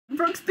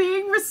Brooke's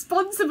being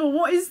responsible.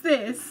 What is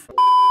this?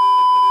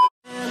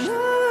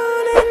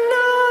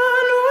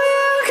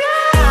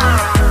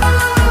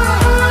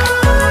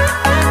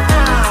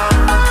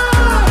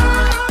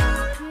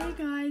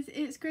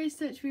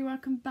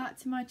 Welcome back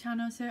to my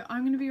channel. So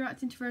I'm going to be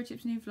reacting to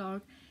RoadTrip's new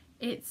vlog.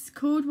 It's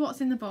called What's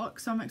in the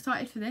Box, so I'm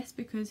excited for this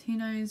because who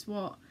knows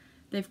what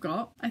they've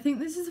got. I think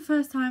this is the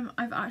first time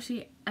I've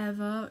actually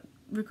ever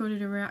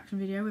recorded a reaction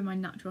video with my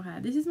natural hair.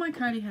 This is my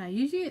curly hair.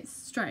 Usually it's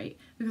straight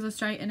because I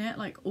straighten it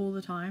like all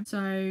the time.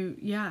 So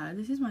yeah,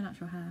 this is my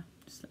natural hair,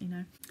 just to let you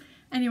know.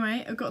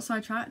 Anyway, I've got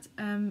sidetracked.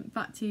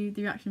 Back to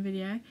the reaction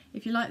video.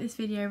 If you like this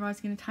video, Ryan's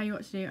going to tell you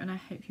what to do and I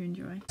hope you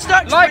enjoy.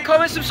 Like,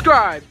 comment,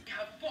 subscribe.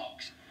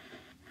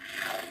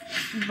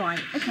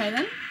 Right, okay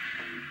then.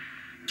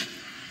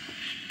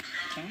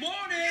 Morning!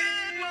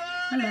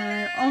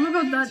 Hello. Oh my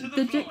god,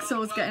 the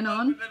jigsaw's getting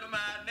on.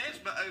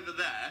 But over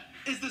there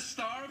is the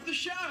star of the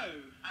show.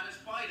 And a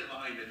spider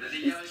behind it. There's a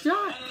yellow spider.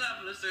 On the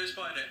level, there's a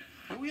spider.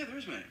 Oh yeah, there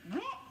is, mate.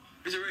 What?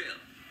 Is it real?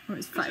 Oh,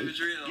 it's fake. It's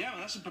real. Yeah,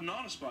 that's a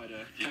banana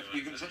spider. Yeah,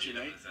 you're going to touch it,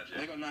 mate.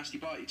 They got a nasty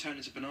bite, you turn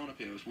into banana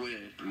peel. It's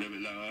weird. A little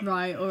bit lower.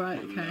 Right,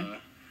 alright, okay.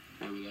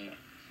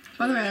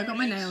 By the way, I got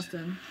my nails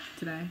done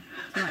today.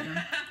 Do you like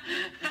them?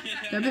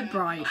 They're a bit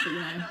bright, but you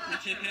know.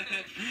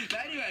 But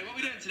anyway, what are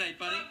we doing today,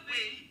 buddy?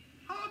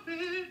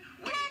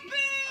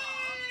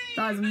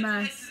 That is a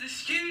mess.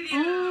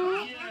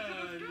 Oh.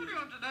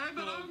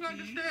 But I'm going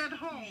to stay at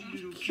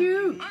home.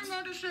 Cute. I'm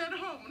going to stay at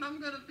home and I'm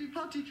going to be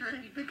potty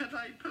trained because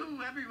I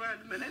poo everywhere at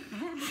the minute. You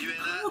hear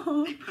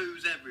that? He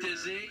poos everywhere.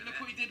 Does he? Look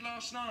what he did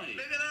last night.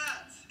 Look at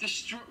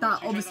that.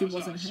 That obviously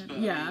wasn't him.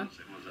 Yeah.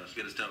 We're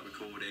going to start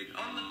recording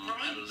on the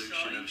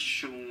evolution of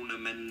Shawn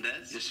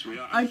Mendes. Yes, we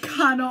are. I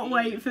cannot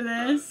wait for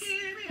this.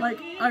 Like,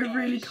 I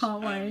really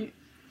can't wait.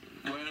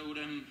 Where are all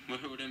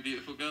them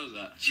beautiful girls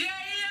at?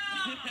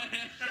 J.O.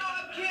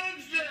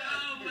 Kingston!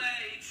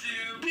 Way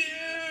too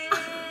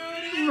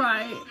beautiful.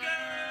 Right.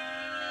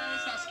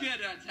 That's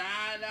good.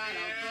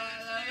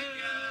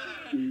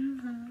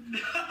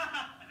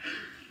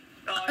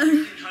 Oh,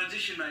 you can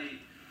transition, mate.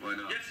 Why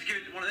not? You have to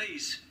give one of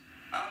these.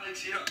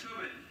 Alex, you're not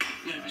coming.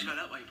 Yeah, just go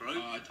that way, bro.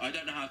 I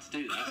don't know how to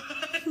do that.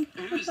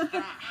 Who is that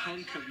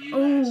hunk of you?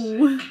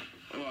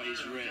 Oh,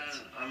 he's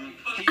ripped.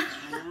 He's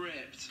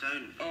ripped.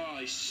 Don't. Oh,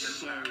 he's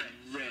so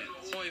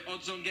ripped. Oi,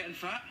 odds on getting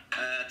fat?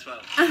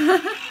 12.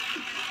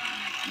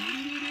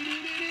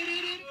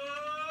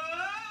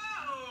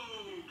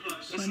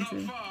 It's not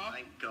far.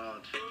 Thank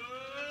God.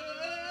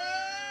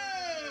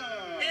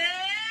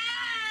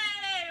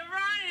 Hey,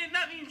 Ryan,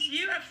 that means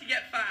you have to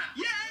get fat.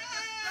 Yeah!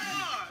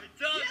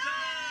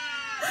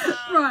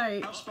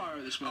 Right. How's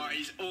Spyro this morning? Oh,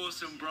 he's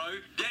awesome, bro.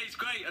 Yeah, he's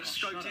great. I just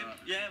scoped him.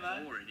 Yeah,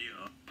 man. Boring, you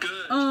are.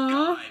 Good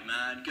guy,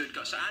 man. Good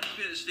guy. So Andy's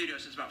been at the studio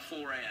since about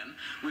 4 AM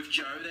with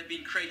Joe. They've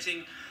been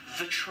creating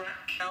the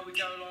track, how we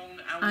go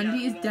along.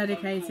 Andy is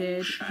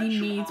dedicated. He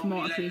needs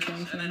more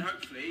appreciation. And then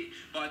hopefully,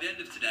 by the end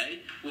of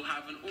today, we'll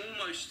have an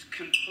almost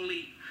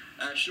complete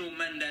Shawn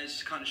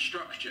Mendes kind of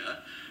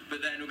structure.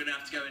 But then we're going to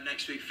have to go in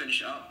next week,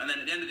 finish it up. And then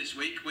at the end of this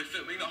week, we're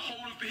filming the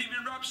whole of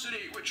Bohemian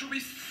Rhapsody, which will be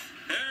sick.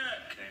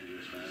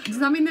 Does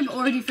that mean they've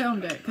already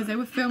filmed it? Because they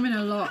were filming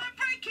a lot.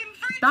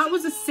 That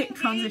was a sick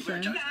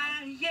transition.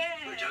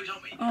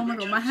 Oh my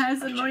god, my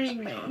hair's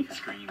annoying me.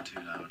 Scream too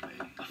loudly,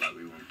 like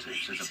we want to.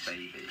 So there's a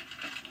baby.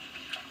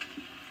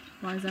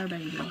 Why is there a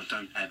baby? Oh,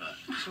 don't ever.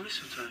 So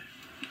listen to.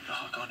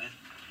 Oh, go on in.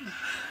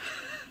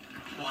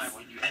 Why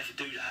won't you ever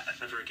do that?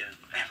 Never again.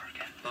 Ever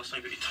again. Last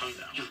time you got your tone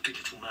down. You're a good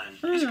little man.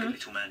 He's a good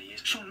little man, he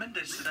is. Shawn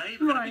Mendes today.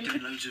 We're going to be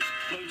doing loads of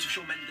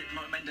Shawn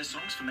Mendes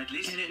songs for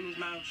medleys. Get it in his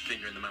mouth.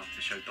 Finger in the mouth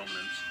to show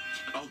dominance.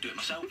 I'll do it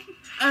myself.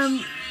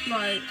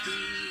 Right.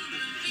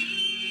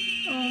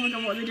 Oh my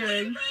god, what are they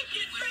doing?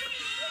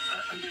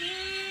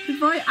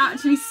 Did I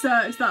actually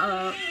search that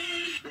up?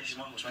 This is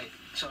Miles, mate.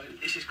 So,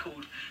 this is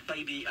called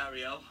Baby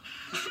Ariel.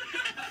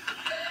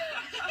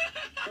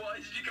 Why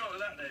did you go with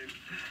that name?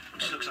 It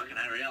just looks like an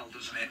Ariel,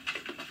 doesn't it?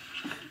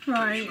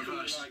 Right.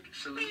 Like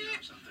Selena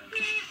or something.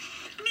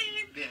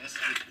 Yes,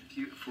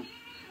 beautiful.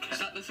 Is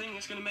that the thing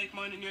that's going to make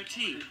mine in your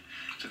tea?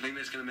 It's the thing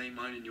that's going to make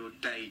mine in your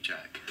day,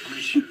 Jack. How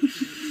many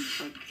shugs?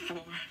 Like 4.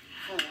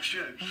 4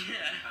 shugs?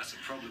 Yeah. That's a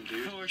problem,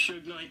 dude. 4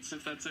 shug nights,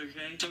 if that's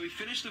okay. So we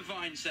finished the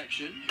Vine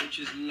section, which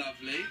is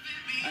lovely.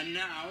 And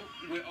now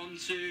we're on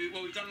to,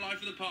 well, we've done Live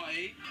for the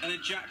Party, and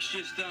then Jack's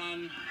just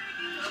done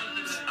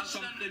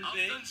something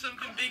big. I've done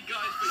something big,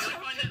 guys, but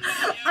you'll find it.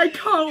 I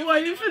can't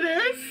wait for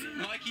this.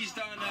 Mikey's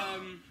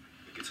done,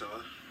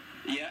 guitar.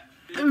 Yeah.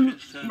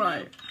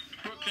 Right.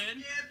 Brooklyn,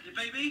 yeah,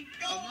 baby.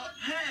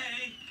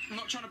 I'm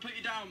not trying to put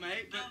you down,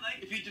 mate, but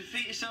if you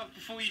defeat yourself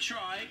before you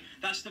try,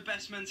 that's the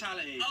best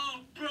mentality.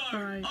 Oh, bro,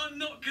 right. I'm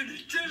not gonna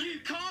do it. You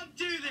can't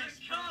do this.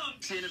 I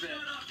can't. See you in a bit. Shut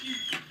up, you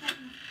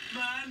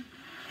man.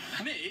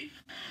 Me?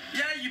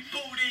 Yeah, you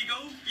bald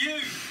eagle. You.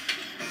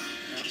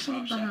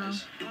 What the hell?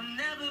 You'll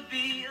never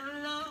be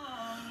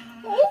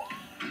alone. Oh.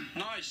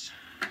 Nice.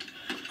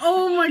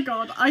 Oh my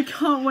god, I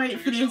can't wait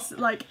for this.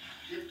 Like,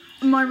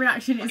 my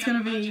reaction is going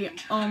to be,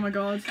 oh my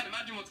god. I can't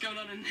imagine what's going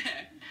on in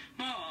there.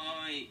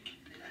 Mike.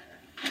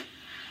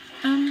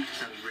 Had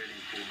a really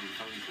important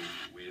phone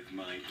call with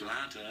my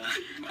bladder.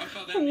 I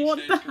felt that What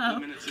these the days a couple hell?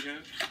 of minutes ago.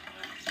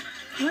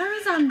 Where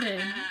is Andy?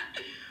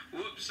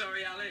 Whoops,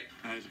 sorry, Alec.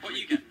 What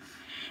you get? get?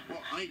 Well,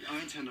 I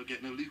intend on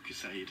getting a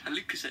Lucasade. A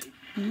Lucasade.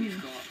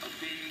 We've got a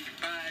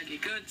big bag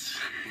of goods.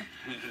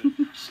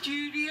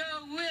 Studio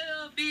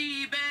will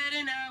be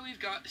better now. We've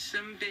got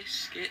some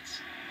biscuits.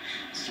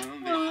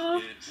 Some Aw.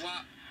 biscuits.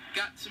 What?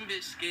 Got some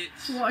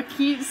biscuits. What a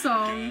cute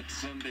song. Got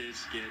some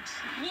biscuits.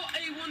 What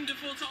a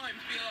wonderful time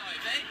to be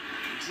alive, eh?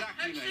 How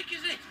Exactly, mate. sick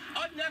is this?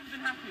 I've never been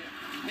happier.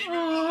 Maybe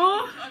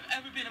Aww. I've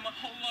ever been in my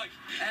whole life.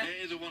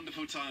 It is a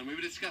wonderful time. We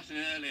were discussing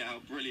earlier how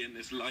brilliant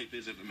this life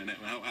is at the minute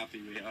and how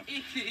happy we are.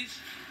 It is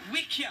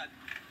wicked.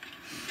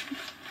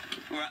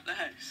 We're at the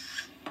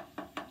house.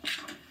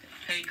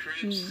 Hey,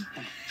 Cribs.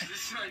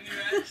 This is my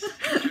new house. Do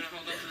you want to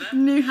hold on to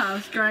them? New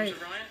house, great.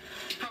 To Ryan.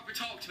 He's proper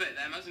talked about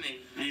them, hasn't he?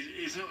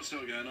 He's not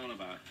still going on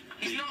about.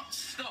 He's not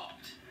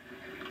stopped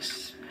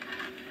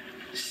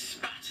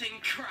spatting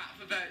crap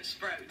about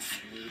sprouts.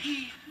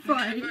 He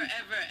Right.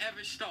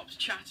 ever stops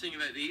chatting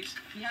about these.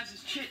 He has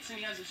his chits and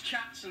he has his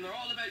chats and they're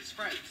all about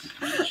sprouts.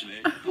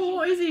 Actually.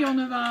 What is he on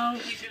about?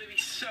 He's going to be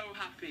so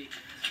happy.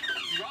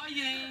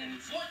 Ryan,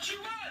 what you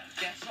want?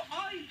 Guess what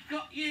I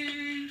got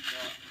you?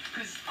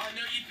 Because I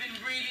know you've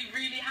been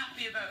really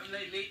happy about him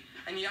lately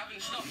and you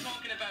haven't stopped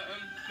talking about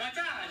him. My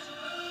dad.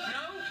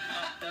 No?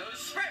 Those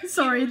sprouts.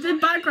 Sorry, the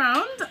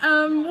background.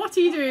 What are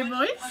you doing,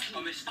 boys?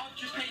 I've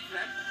just paid for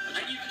them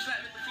and you just let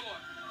them in the floor.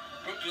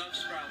 Brooke loves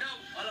sprouts.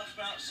 No, I love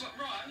sprouts. What,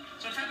 right?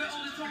 So how about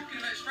all the talking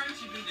about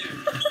sprouts you've been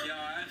doing? Yeah,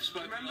 I have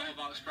spoken a lot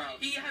about sprouts.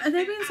 He has Are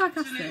they been being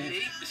sarcastic?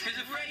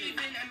 absolutely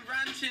raving and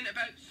ranting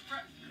about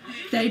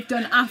sprouts. They've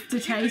done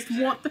aftertaste.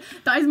 What?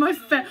 That is my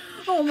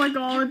Oh my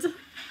god.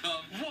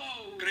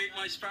 Whoa! Gonna eat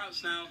my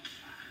sprouts now.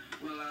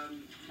 Well,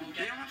 you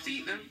don't have to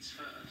eat them.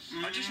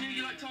 I just knew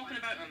you liked talking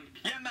about them.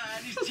 Yeah, man.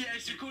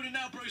 It's recording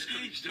now,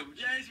 broski.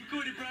 Yeah, it's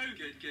recording, bro.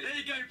 Good. There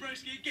you go,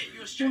 broski. Get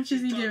your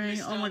stretches. What is he done, doing?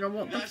 mister. Oh my god,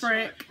 what the That's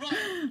frick?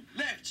 Right,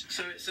 left.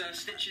 So it's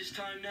Stitch's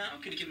time now.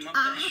 Can you give him up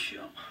Ah. that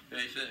shot?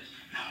 Ready for this?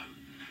 No.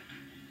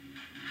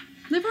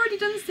 They've already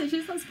done the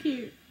stitches, that's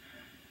cute.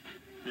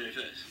 Ready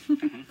for this?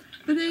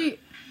 But they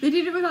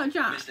did it without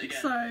Jack, Missed it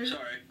again. so...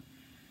 Sorry.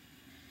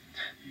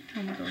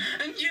 Oh my god.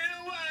 And you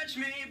watch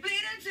me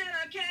bleed until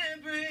I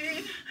can't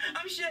breathe.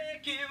 I'm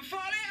shaking,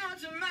 falling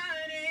onto my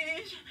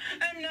knees.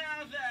 And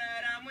now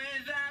that I'm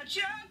without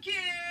your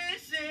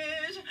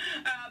kisses,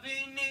 I'll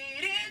be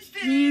needing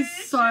stitches.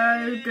 He's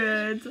so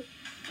good.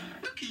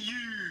 Look at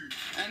you.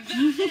 And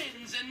that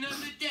ends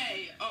another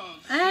day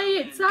of... Hey,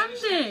 it's What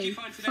did Andy! you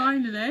find today?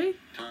 Finally.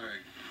 Sorry.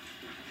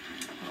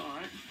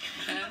 Alright.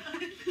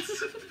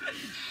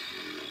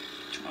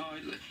 Oh,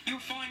 you were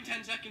fine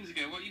 10 seconds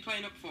ago. What are you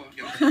playing up for?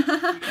 Can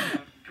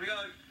we go?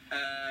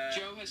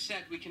 Joe has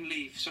said we can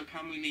leave, so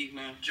can we leave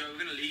now? Joe, we're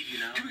gonna leave you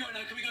now. Can we go now?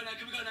 Can we go now?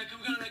 Can we go now? Can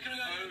we go now? Can we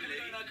go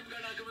now? Can we go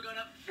now? Can we go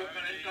now? Can we go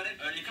now? Got it.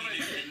 Only if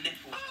you do the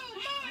nipple. Oh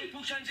my!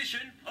 Nipple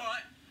transition.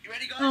 Alright. You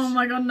ready, guys? Oh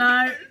my god,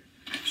 no.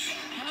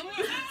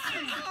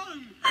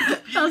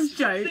 That's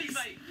jokes.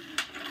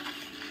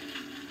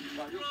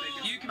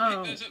 You can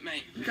Oh. pick those up,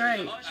 mate.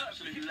 Great.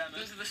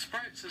 Those are the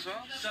sprouts as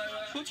well. So,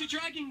 what's your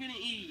dragon gonna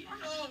eat?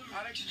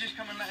 Alex has just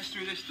come and let us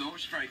through this door,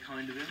 which is very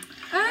kind of him.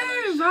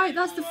 Oh, right,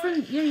 that's the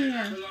front.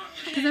 Yeah.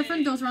 Because their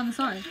front door's around the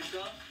side.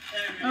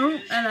 Oh,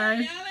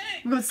 hello.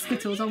 We've got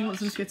Skittles. I want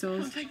some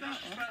Skittles. Take that.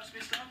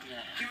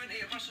 You wouldn't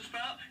eat a Brussels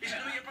sprout? He's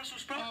gonna eat a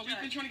Brussels sprout. Oh, we've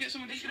been trying to get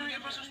someone to eat a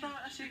Brussels sprout.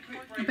 That's it.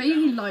 I bet you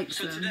he likes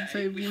them, today, so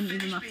it we wouldn't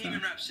finished even Bohemian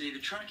matter. Rhapsody. The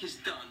track is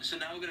done, so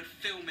now we're going to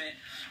film it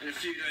in a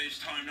few days'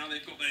 time. Now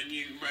they've got their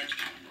new red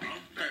camera.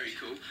 Very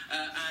cool.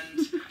 And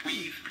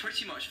we've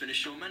pretty much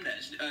finished Shawn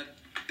Mendes.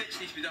 Bits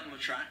need to be done on the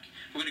track.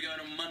 We're going to go in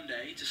on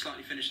Monday to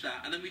slightly finish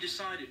that. And then we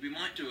decided we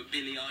might do a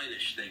Billie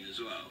Eilish thing as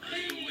well. So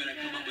we're going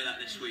to come up with that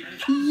this week.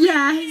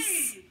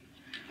 Yes!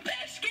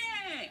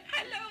 Biscuit!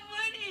 Hello,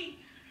 buddy!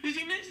 Did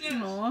you miss us?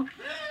 Aw.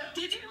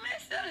 Did you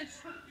miss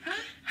us? Huh?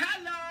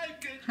 Hello!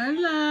 Good.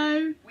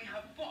 Hello. We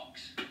have a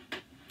box.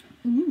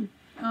 Ooh.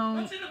 Oh,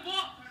 What's in the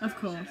box? of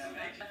course.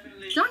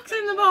 Jack's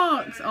in the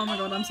box! Oh my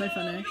god, I'm so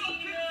funny.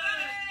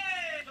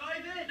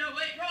 No,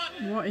 wait,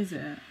 right. What is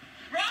it? Right!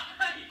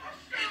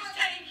 It's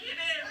taking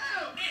him!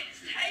 It's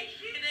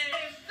taking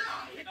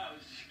him! That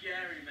was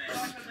scary, mate.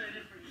 Like I'm in a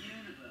different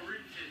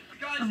universe.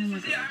 Guys, Oh my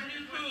this is it, God. our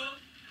new pool.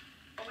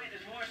 Oh wait,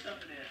 there's more stuff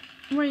in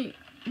here. Wait,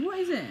 what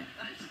is it?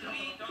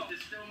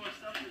 There's still more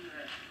stuff in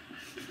there.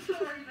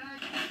 Sorry, man.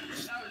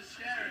 That was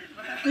scary,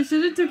 man. They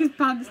should have took his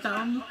pants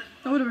down.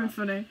 That would have been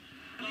funny.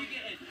 Can you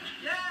get in?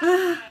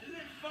 Yeah! Isn't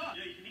it fun?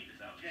 Yeah, you can eat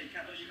this out. Yeah, you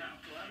can't touch your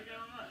mouth. How do we get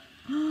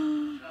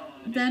on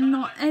that? They're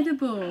not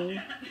edible.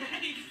 Yeah,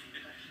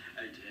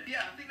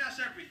 I think that's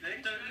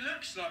everything. So it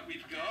looks like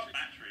we've got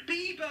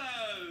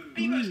Bebo!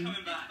 Bebo's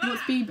coming back.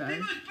 What's Bebo?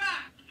 Bebo's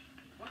back!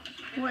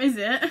 What is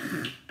it?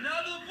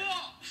 Another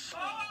box!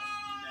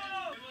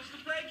 Oh! Who wants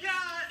to play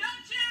cat?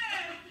 That's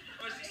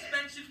it! Most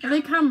expensive Are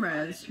they camera.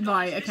 cameras?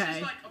 Right, This is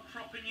okay. like a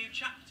proper new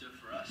chapter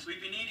for us. us.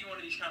 We've been needing one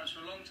of these cameras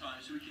for a long time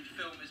so we can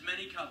film as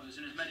many covers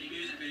and as many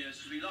music videos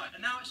as we like.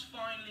 And now it's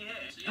finally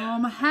here. So, yeah, oh,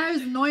 my hair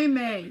is annoying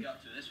me.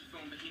 Up to this. We're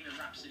filming Bohemian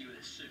Rhapsody with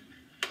it soon.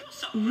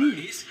 What's up, Ooh,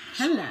 Roadies?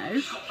 hello.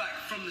 So, got back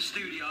from the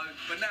studio,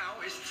 but now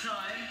it's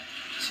time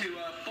to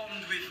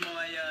bond with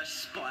my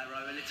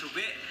Spyro a little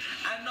bit.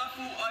 And I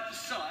thought I'd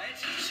decide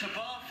to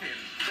bath him.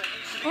 But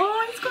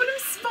oh, he's got him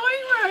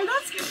Spyro.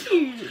 That's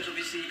cute. Because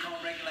obviously he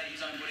can't regulate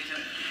his own body, so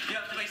you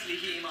have to basically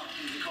heat him up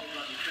because he's a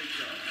cold-blooded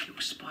creature.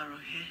 Little Spyro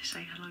here.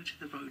 Say hello to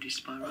the roadie,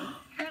 Spyro.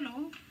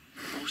 Hello.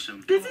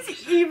 Awesome. This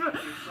is even...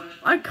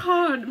 I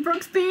can't.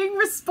 Brooke's being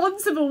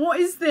responsible. What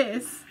is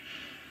this?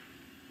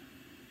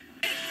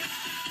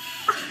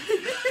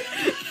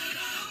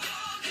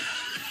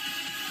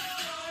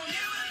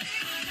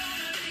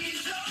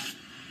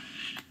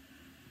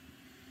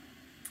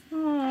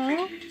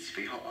 Aww.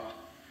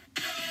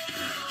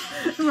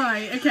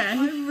 Right, okay.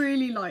 I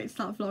really liked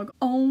that vlog.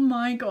 Oh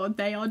my god,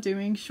 they are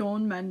doing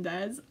Shawn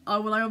Mendes.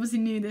 Oh, well, I obviously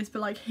knew this,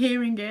 but like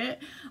hearing it,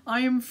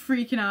 I am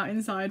freaking out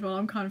inside. Well,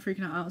 I'm kind of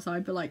freaking out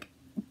outside, but like,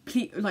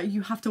 please, like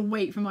you have to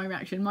wait for my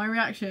reaction. My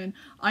reaction,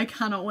 I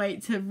cannot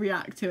wait to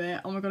react to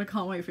it. Oh my god, I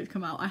can't wait for it to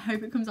come out. I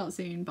hope it comes out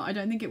soon, but I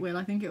don't think it will.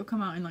 I think it will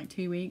come out in like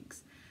 2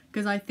 weeks.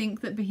 Because I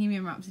think that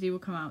Bohemian Rhapsody will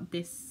come out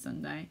this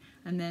Sunday,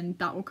 and then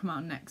that will come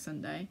out next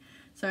Sunday.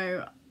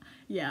 So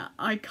yeah,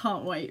 I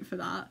can't wait for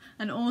that.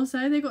 And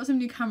also they got some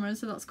new cameras,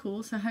 so that's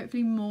cool. So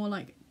hopefully more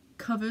like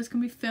covers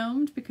can be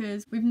filmed,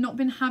 because we've not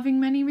been having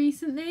many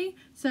recently.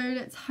 So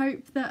let's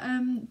hope that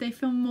they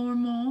film more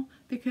and more,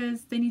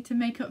 because they need to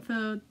make up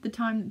for the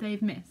time that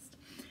they've missed.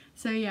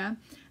 So yeah,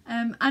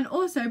 and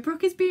also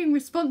Brooke is being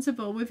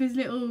responsible with his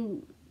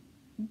little,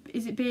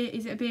 is it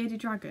a bearded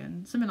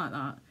dragon, something like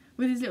that,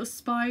 with his little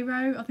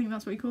Spyro, I think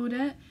that's what he called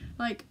it.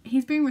 Like,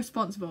 he's being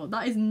responsible.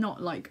 That is not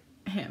like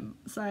him.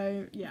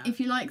 So yeah, if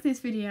you like this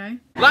video,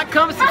 Like,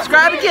 comment,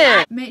 subscribe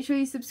again. make sure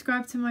you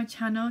subscribe to my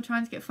channel.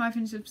 Trying to get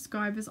 500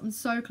 subscribers. I'm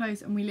so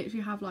close, and we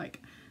literally have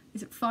like,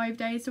 is it 5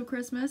 days till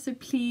Christmas? So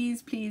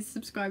please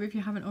subscribe if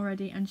you haven't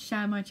already, and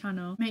share my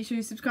channel. Make sure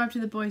you subscribe to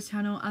the boys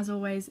channel. As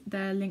always,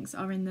 their links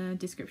are in the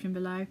description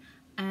below.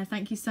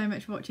 Thank you so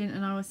much for watching,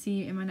 and I will see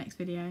you in my next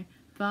video.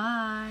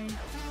 Bye.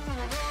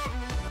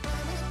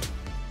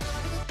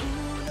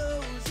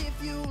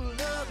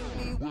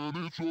 When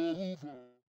it's over.